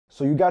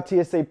So you got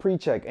TSA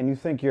PreCheck and you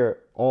think you're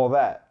all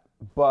that.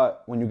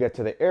 But when you get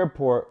to the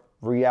airport,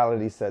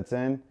 reality sets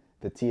in.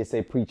 The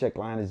TSA PreCheck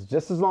line is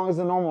just as long as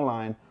the normal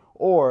line,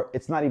 or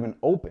it's not even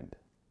opened.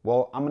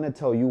 Well, I'm going to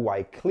tell you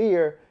why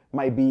Clear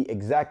might be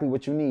exactly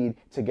what you need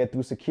to get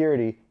through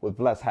security with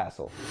less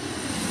hassle.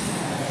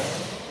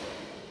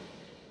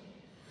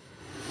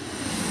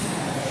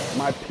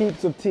 My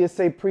peeps of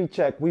TSA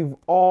PreCheck, we've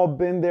all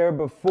been there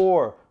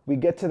before. We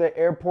get to the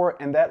airport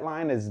and that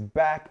line is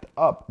backed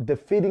up,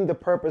 defeating the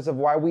purpose of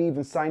why we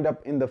even signed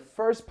up in the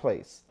first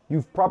place.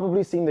 You've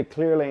probably seen the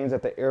clear lanes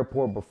at the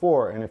airport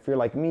before, and if you're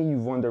like me,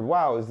 you've wondered,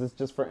 wow, is this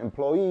just for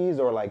employees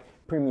or like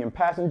premium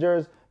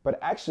passengers? But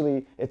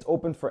actually, it's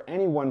open for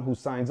anyone who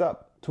signs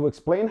up. To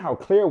explain how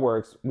Clear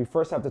works, we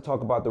first have to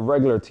talk about the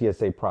regular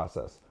TSA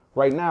process.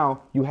 Right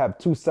now, you have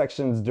two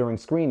sections during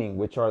screening,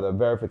 which are the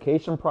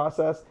verification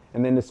process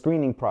and then the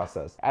screening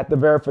process. At the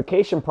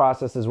verification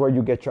process is where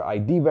you get your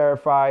ID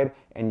verified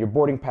and your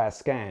boarding pass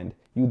scanned.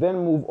 You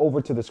then move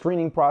over to the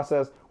screening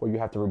process where you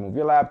have to remove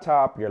your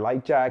laptop, your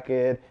light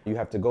jacket, you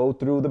have to go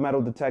through the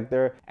metal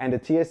detector, and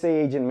the TSA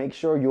agent makes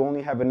sure you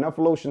only have enough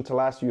lotion to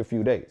last you a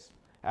few days.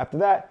 After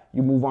that,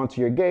 you move on to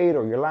your gate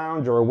or your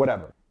lounge or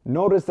whatever.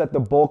 Notice that the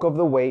bulk of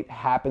the wait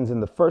happens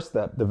in the first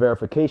step, the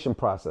verification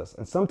process.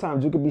 And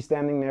sometimes you could be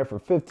standing there for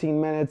 15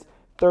 minutes,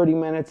 30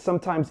 minutes,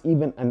 sometimes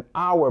even an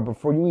hour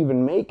before you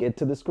even make it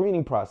to the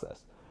screening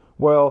process.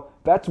 Well,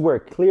 that's where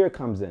Clear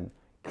comes in.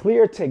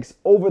 Clear takes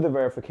over the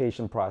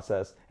verification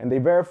process and they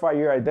verify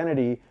your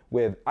identity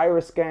with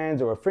iris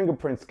scans or a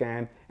fingerprint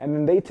scan, and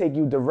then they take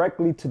you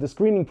directly to the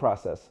screening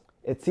process.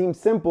 It seems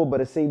simple, but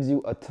it saves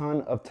you a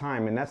ton of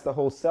time, and that's the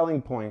whole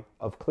selling point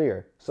of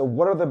Clear. So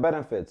what are the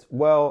benefits?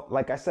 Well,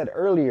 like I said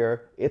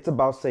earlier, it's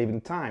about saving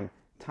time.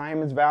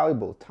 Time is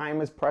valuable. Time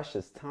is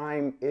precious.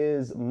 Time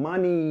is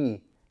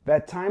money.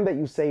 That time that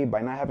you save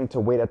by not having to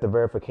wait at the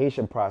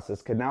verification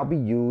process could now be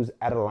used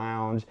at a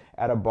lounge,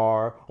 at a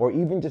bar, or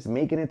even just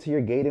making it to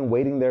your gate and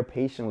waiting there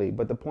patiently.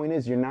 But the point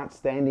is, you're not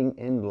standing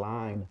in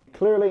line.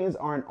 Clear lanes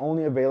aren't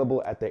only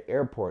available at the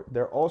airport,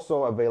 they're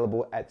also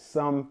available at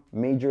some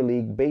Major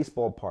League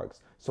Baseball parks.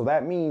 So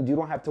that means you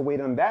don't have to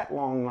wait on that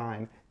long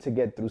line to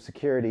get through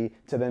security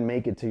to then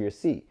make it to your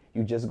seat.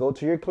 You just go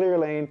to your Clear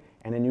lane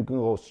and then you can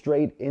go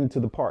straight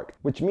into the park,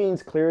 which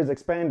means Clear is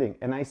expanding.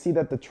 And I see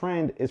that the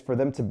trend is for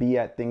them to be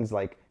at things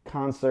like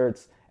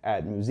concerts,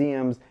 at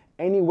museums,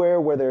 anywhere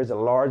where there's a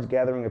large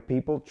gathering of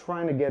people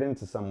trying to get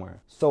into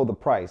somewhere. So the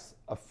price,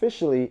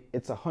 officially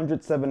it's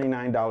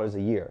 $179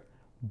 a year.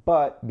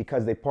 But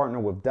because they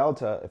partner with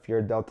Delta, if you're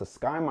a Delta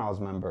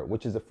SkyMiles member,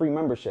 which is a free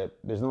membership,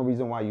 there's no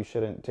reason why you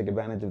shouldn't take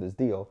advantage of this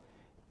deal.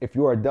 If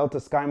you are a Delta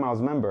SkyMiles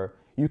member,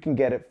 you can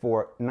get it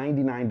for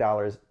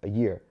 $99 a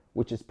year,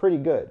 which is pretty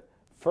good.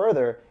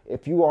 Further,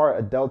 if you are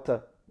a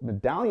Delta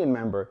Medallion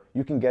member,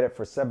 you can get it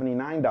for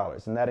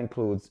 $79, and that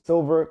includes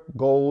silver,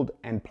 gold,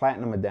 and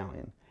platinum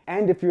medallion.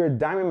 And if you're a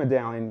diamond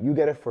medallion, you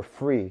get it for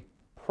free.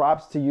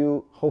 Props to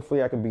you.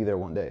 Hopefully I can be there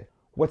one day.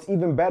 What's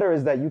even better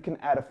is that you can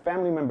add a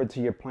family member to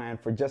your plan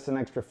for just an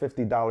extra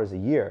 $50 a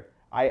year.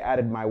 I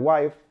added my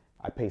wife.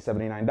 I pay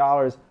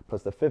 $79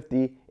 plus the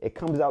 $50. It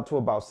comes out to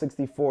about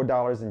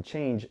 $64 and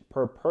change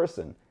per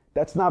person.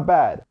 That's not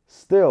bad.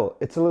 Still,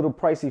 it's a little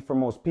pricey for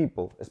most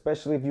people,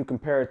 especially if you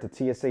compare it to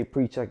TSA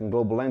PreCheck and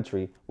Global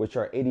Entry, which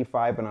are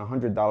 $85 and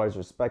 $100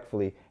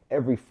 respectively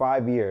every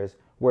 5 years,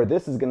 where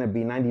this is going to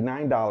be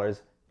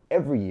 $99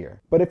 every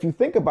year. But if you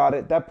think about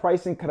it, that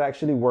pricing could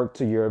actually work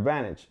to your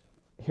advantage.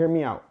 Hear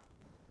me out.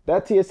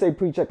 That TSA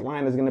PreCheck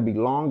line is going to be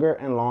longer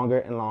and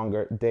longer and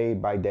longer day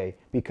by day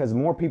because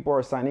more people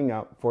are signing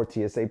up for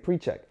TSA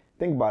PreCheck.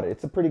 Think about it.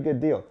 It's a pretty good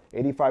deal.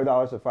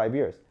 $85 for 5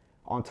 years.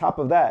 On top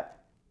of that,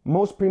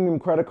 most premium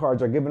credit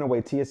cards are giving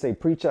away TSA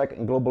PreCheck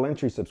and Global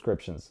Entry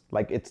subscriptions.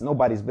 Like it's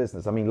nobody's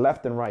business. I mean,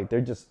 left and right,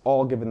 they're just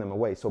all giving them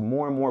away. So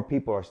more and more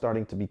people are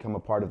starting to become a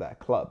part of that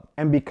club.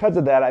 And because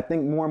of that, I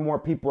think more and more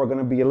people are going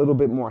to be a little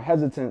bit more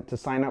hesitant to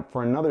sign up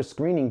for another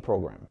screening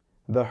program.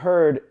 The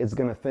herd is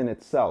going to thin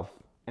itself,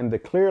 and the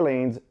clear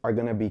lanes are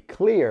going to be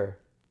clear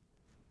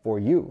for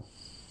you.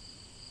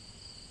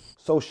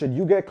 So should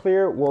you get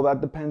clear? Well,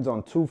 that depends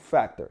on two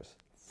factors.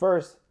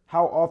 First,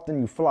 how often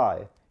you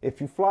fly. If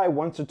you fly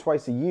once or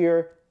twice a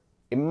year,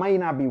 it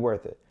might not be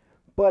worth it.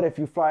 But if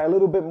you fly a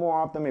little bit more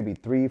often, maybe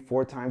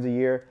 3-4 times a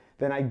year,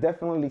 then I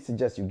definitely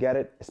suggest you get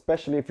it,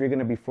 especially if you're going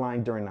to be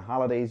flying during the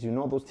holidays. You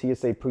know those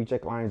TSA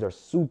PreCheck lines are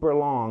super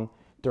long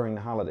during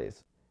the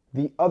holidays.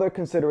 The other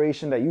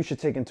consideration that you should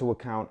take into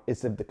account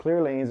is if the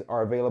clear lanes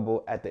are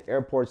available at the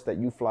airports that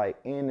you fly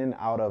in and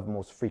out of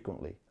most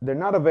frequently. They're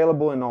not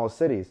available in all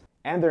cities,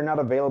 and they're not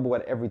available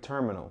at every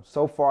terminal.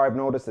 So far, I've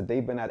noticed that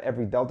they've been at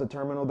every Delta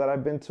terminal that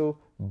I've been to,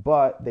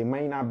 but they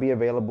may not be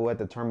available at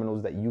the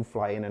terminals that you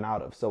fly in and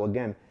out of. So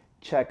again,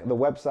 check the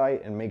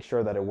website and make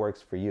sure that it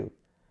works for you.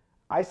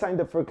 I signed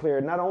up for Clear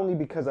not only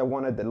because I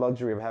wanted the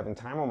luxury of having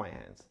time on my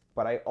hands,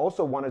 but I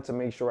also wanted to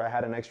make sure I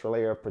had an extra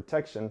layer of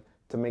protection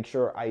to make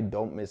sure I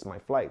don't miss my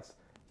flights.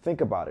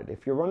 Think about it.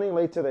 If you're running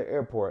late to the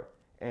airport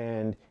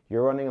and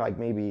you're running like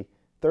maybe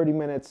 30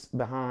 minutes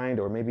behind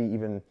or maybe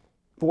even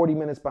 40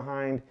 minutes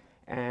behind,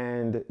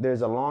 and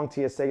there's a long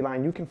TSA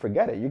line, you can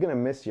forget it. You're gonna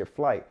miss your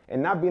flight.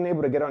 And not being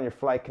able to get on your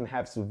flight can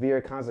have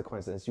severe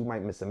consequences. You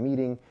might miss a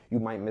meeting, you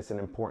might miss an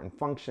important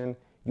function,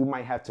 you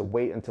might have to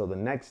wait until the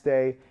next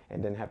day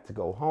and then have to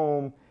go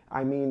home.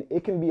 I mean,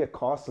 it can be a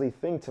costly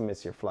thing to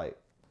miss your flight.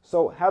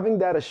 So having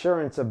that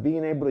assurance of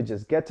being able to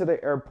just get to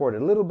the airport a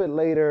little bit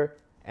later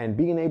and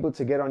being able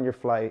to get on your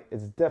flight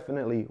is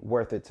definitely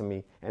worth it to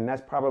me. And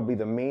that's probably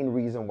the main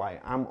reason why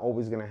I'm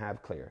always gonna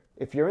have Clear.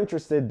 If you're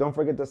interested, don't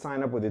forget to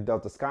sign up with your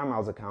Delta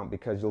SkyMiles account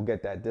because you'll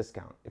get that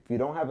discount. If you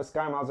don't have a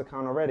SkyMiles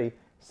account already,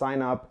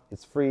 sign up,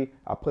 it's free.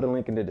 I'll put a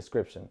link in the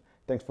description.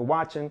 Thanks for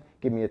watching,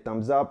 give me a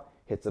thumbs up,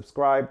 hit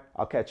subscribe.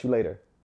 I'll catch you later.